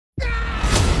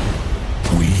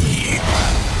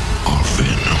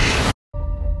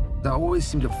I always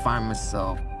seem to find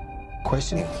myself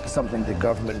questioning something the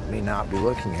government may not be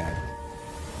looking at.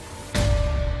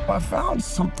 I found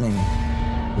something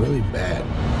really bad.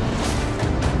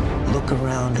 Look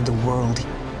around at the world.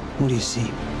 What do you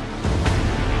see?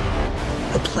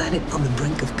 A planet on the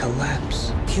brink of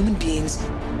collapse. Human beings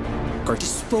are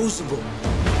disposable.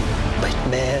 But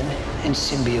man and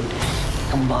symbiote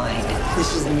combined.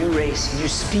 This is a new race, a new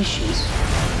species.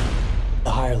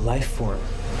 A higher life form.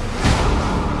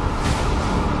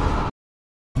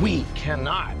 We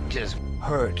cannot just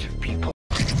hurt people.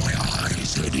 Look at my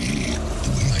eyes, Eddie.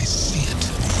 The way I see it,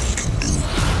 we can do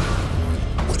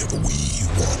whatever we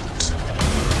want.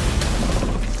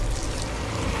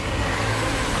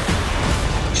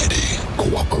 Eddie,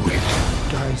 cooperate.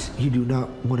 Guys, you do not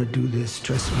want to do this,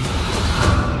 trust me.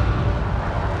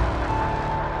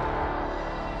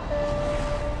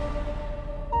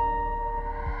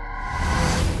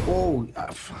 Oh,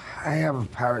 I have a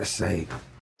parasite.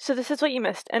 So this is what you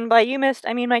missed, and by you missed,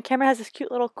 I mean my camera has this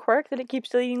cute little quirk that it keeps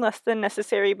deleting less than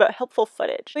necessary but helpful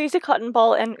footage. We used a cotton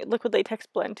ball and liquid latex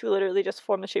blend to literally just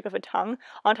form the shape of a tongue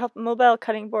on top of a mobile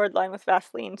cutting board lined with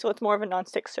Vaseline, so it's more of a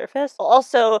non-stick surface.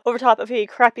 Also over top of a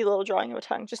crappy little drawing of a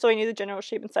tongue, just so I knew the general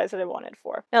shape and size that I wanted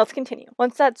for. Now let's continue.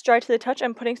 Once that's dry to the touch,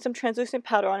 I'm putting some translucent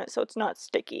powder on it so it's not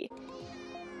sticky.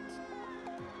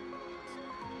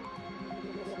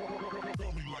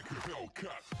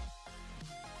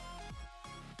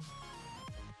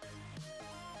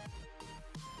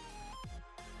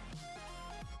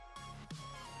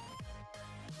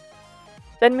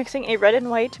 Then mixing a red and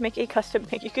white to make a custom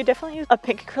pink. You could definitely use a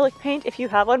pink acrylic paint if you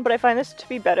have one, but I find this to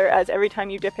be better as every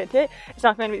time you dip into it, it's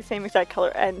not going to be the same exact color,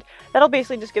 and that'll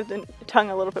basically just give the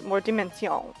tongue a little bit more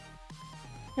dimension.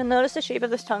 You'll notice the shape of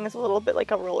this tongue is a little bit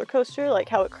like a roller coaster, like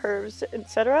how it curves,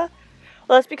 etc.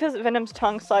 Well, that's because Venom's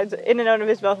tongue slides in and out of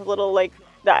his mouth a little like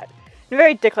that. In a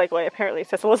very dick-like way, apparently,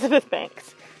 says Elizabeth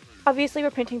Banks. Obviously, we're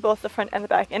painting both the front and the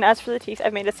back, and as for the teeth,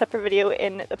 I've made a separate video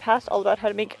in the past all about how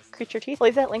to make creature teeth. I'll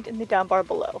leave that linked in the down bar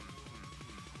below.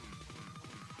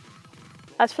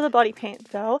 As for the body paint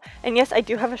though, and yes, I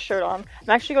do have a shirt on, I'm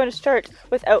actually going to start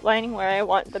with outlining where I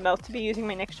want the mouth to be using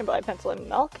my NYX Blue pencil and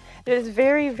milk. It is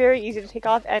very, very easy to take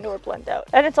off and or blend out.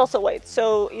 And it's also white,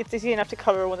 so it's easy enough to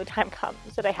cover when the time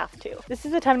comes that I have to. This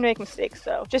is the time to make mistakes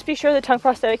though. Just be sure the tongue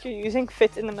prosthetic you're using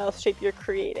fits in the mouth shape you're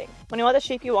creating. When you want the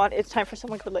shape you want, it's time for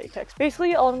some liquid latex.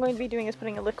 Basically, all I'm going to be doing is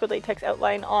putting a liquid latex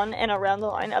outline on and around the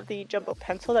line of the jumbo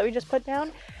pencil that we just put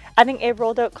down, adding a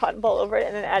rolled out cotton ball over it,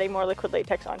 and then adding more liquid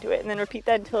latex onto it, and then repeat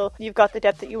that until you've got the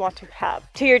depth that you want to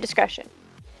have, to your discretion.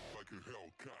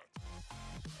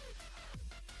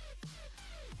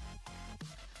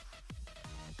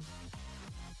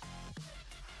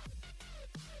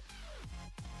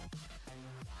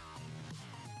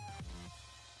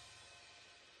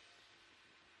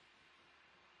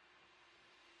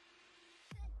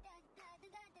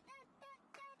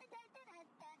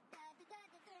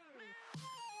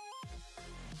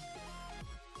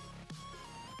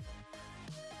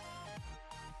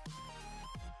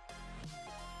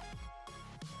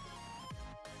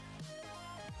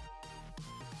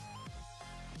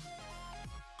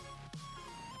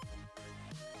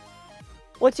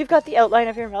 Once you've got the outline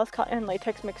of your mouth, cotton, and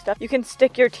latex mixed up, you can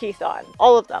stick your teeth on.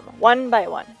 All of them, one by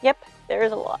one. Yep, there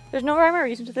is a lot. There's no rhyme or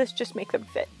reason to this, just make them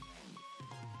fit.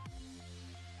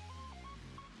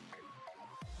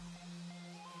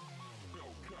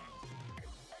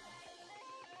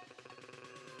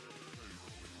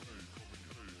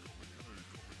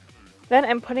 Then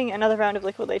I'm putting another round of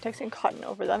liquid latex and cotton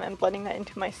over them and blending that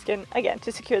into my skin, again,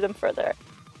 to secure them further.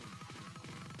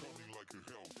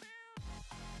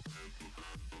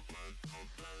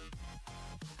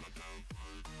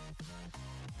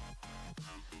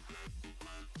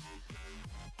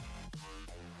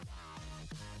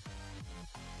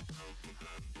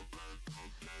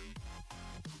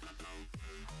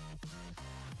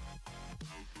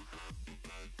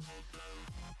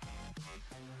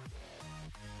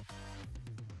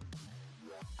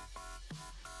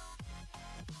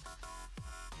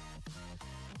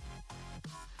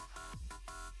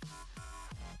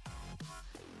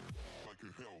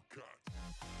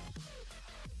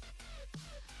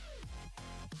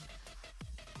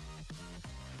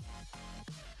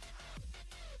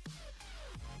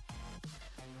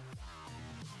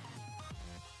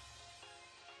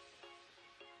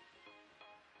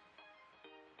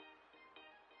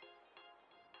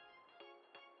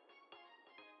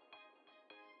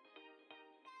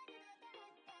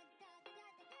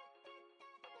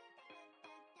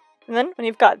 And then, when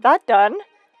you've got that done,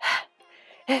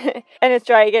 and it's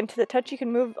dry again to the touch, you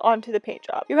can move on to the paint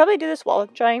job. You probably do this while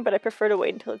it's drying, but I prefer to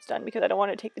wait until it's done because I don't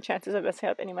want to take the chances of messing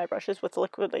up any of my brushes with the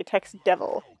liquid latex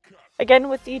devil. Again,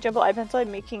 with the jumbo eye pencil,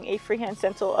 I'm making a freehand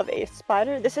stencil of a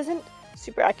spider. This isn't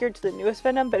super accurate to the newest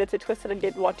Venom, but it's a twist that I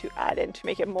did want to add in to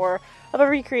make it more of a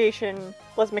recreation,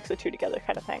 let's mix the two together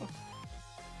kind of thing.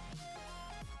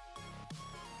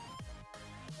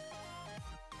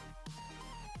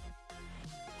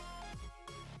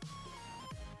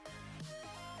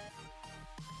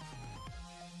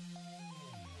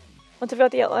 Once I've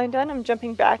got the outline done, I'm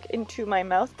jumping back into my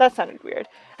mouth. That sounded weird.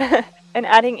 And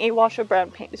adding a wash of brown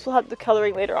paint. This will have the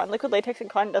coloring later on. Liquid latex and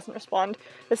cotton doesn't respond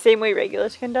the same way regular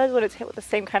skin does when it's hit with the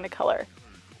same kind of color.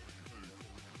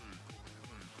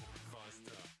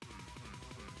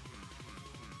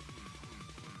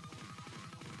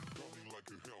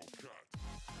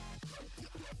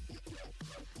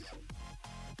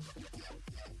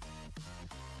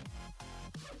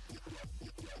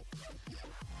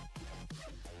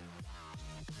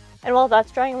 And while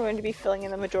that's drying, I'm going to be filling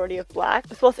in the majority of black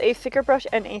with both a thicker brush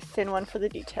and a thin one for the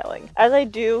detailing, as I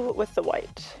do with the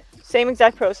white. Same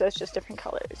exact process, just different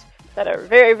colors that are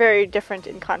very, very different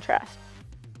in contrast.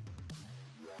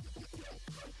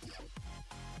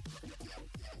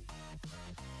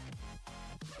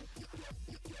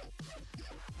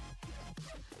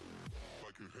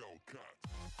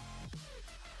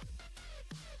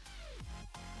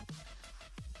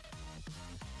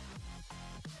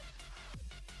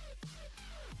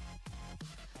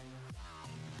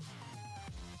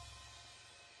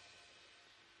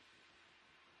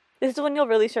 This is when you'll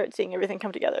really start seeing everything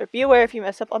come together. Be aware if you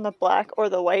mess up on the black or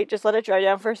the white, just let it dry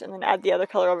down first and then add the other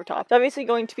color over top. It's obviously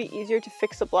going to be easier to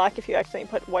fix the black if you accidentally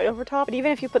put white over top, but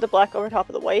even if you put the black over top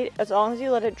of the white, as long as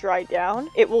you let it dry down,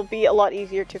 it will be a lot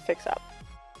easier to fix up.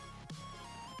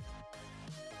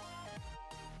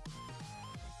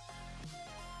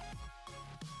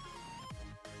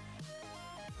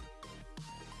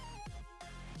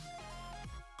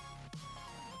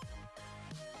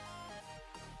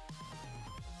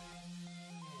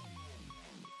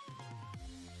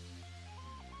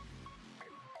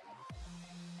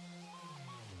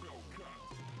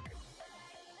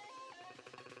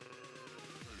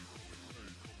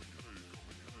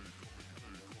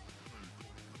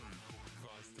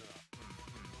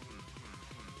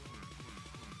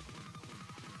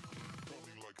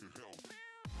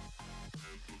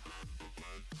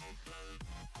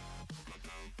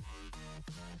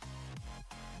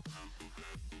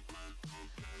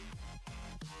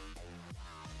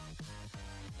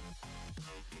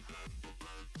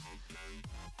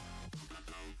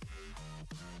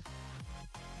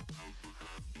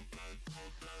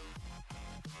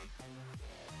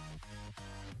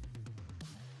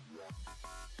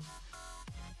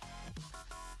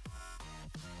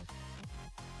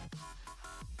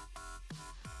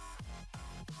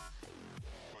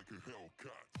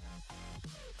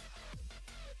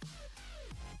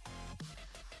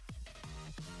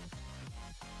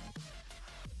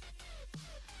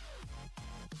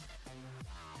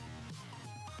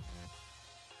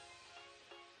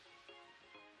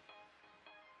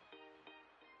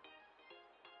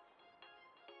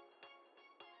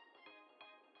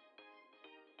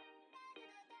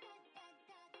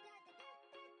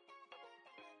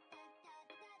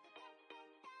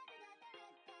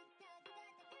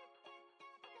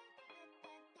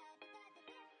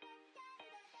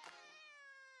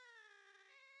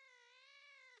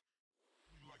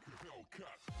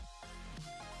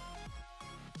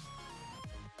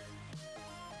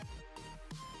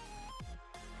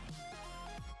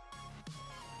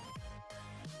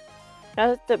 Now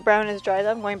that the brown is dry,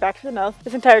 I'm going back to the mouth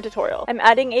this entire tutorial. I'm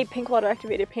adding a pink water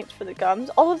activated paint for the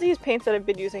gums. All of these paints that I've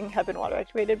been using have been water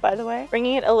activated, by the way.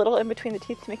 Bringing it a little in between the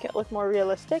teeth to make it look more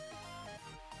realistic.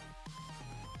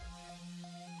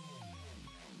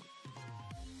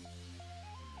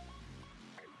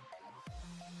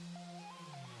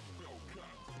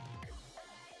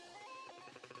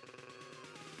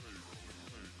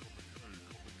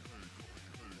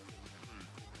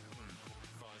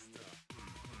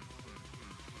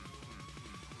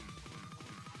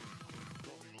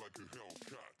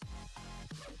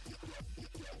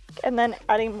 And then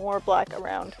adding more black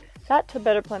around that to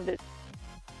better blend it.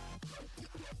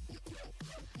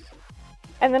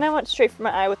 And then I went straight for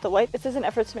my eye with the white. This is an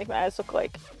effort to make my eyes look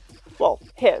like, well,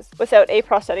 his, without a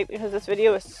prosthetic because this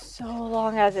video is so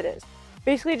long as it is.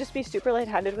 Basically just be super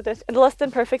light-handed with this, and the less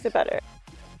than perfect the better.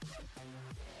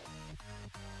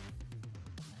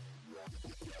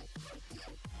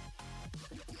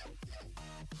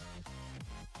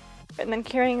 And then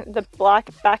carrying the black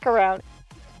back around.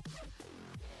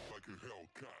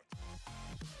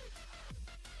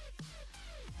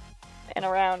 and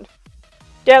around,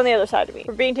 down the other side of me.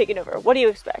 We're being taken over. What do you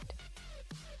expect?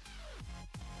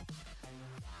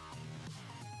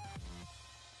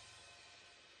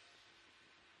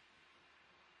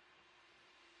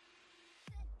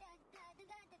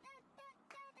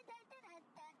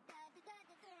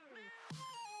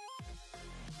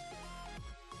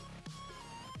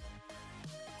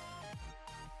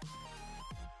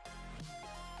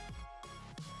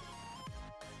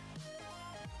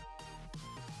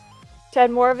 To add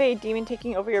more of a demon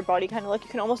taking over your body kind of look, you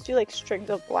can almost do like strings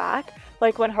of black,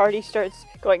 like when Hardy starts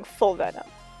going full Venom.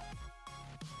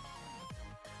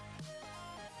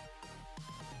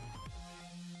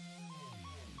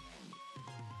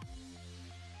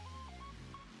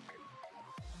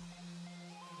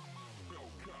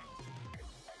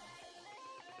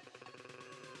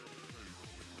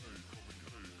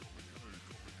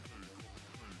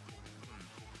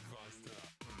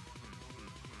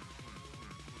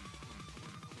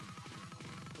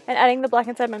 And adding the black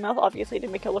inside my mouth, obviously, to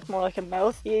make it look more like a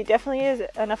mouth. He definitely is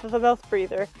enough of a mouth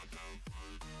breather.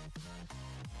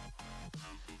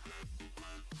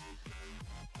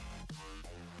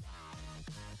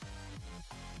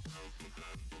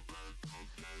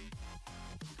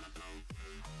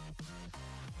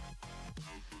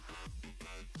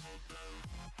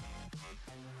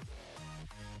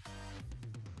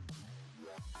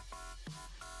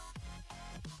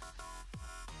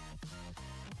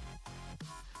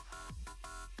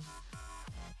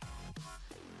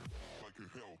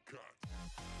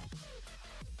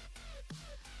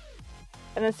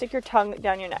 And then stick your tongue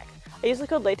down your neck. I use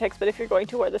liquid latex, but if you're going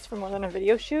to wear this for more than a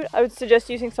video shoot, I would suggest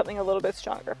using something a little bit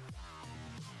stronger.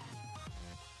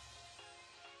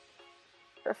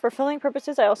 For filling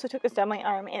purposes, I also took this down my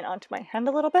arm and onto my hand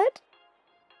a little bit.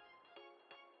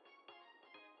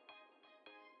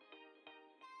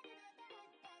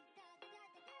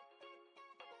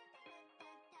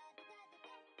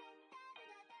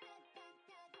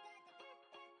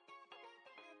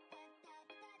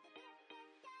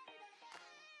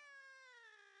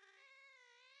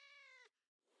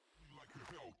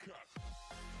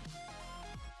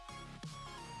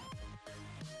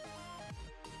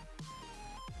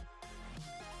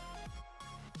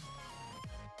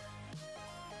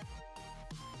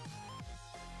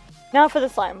 Now for the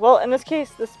slime. Well, in this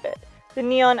case, the spit. The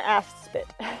neon ass spit.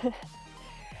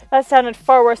 That sounded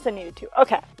far worse than needed to.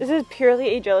 Okay, this is purely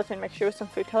a gelatin mixture with some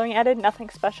food coloring added, nothing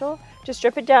special. Just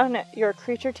drip it down your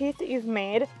creature teeth that you've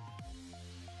made.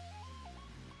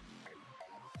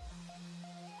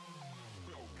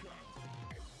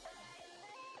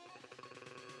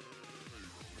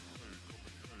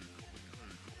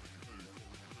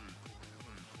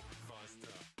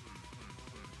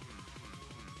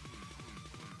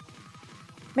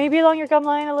 Maybe along your gum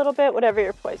line a little bit, whatever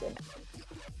your poison.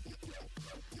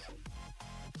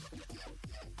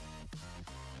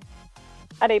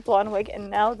 Add a blonde wig,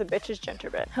 and now the bitch is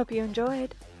gingerbread. Hope you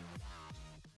enjoyed.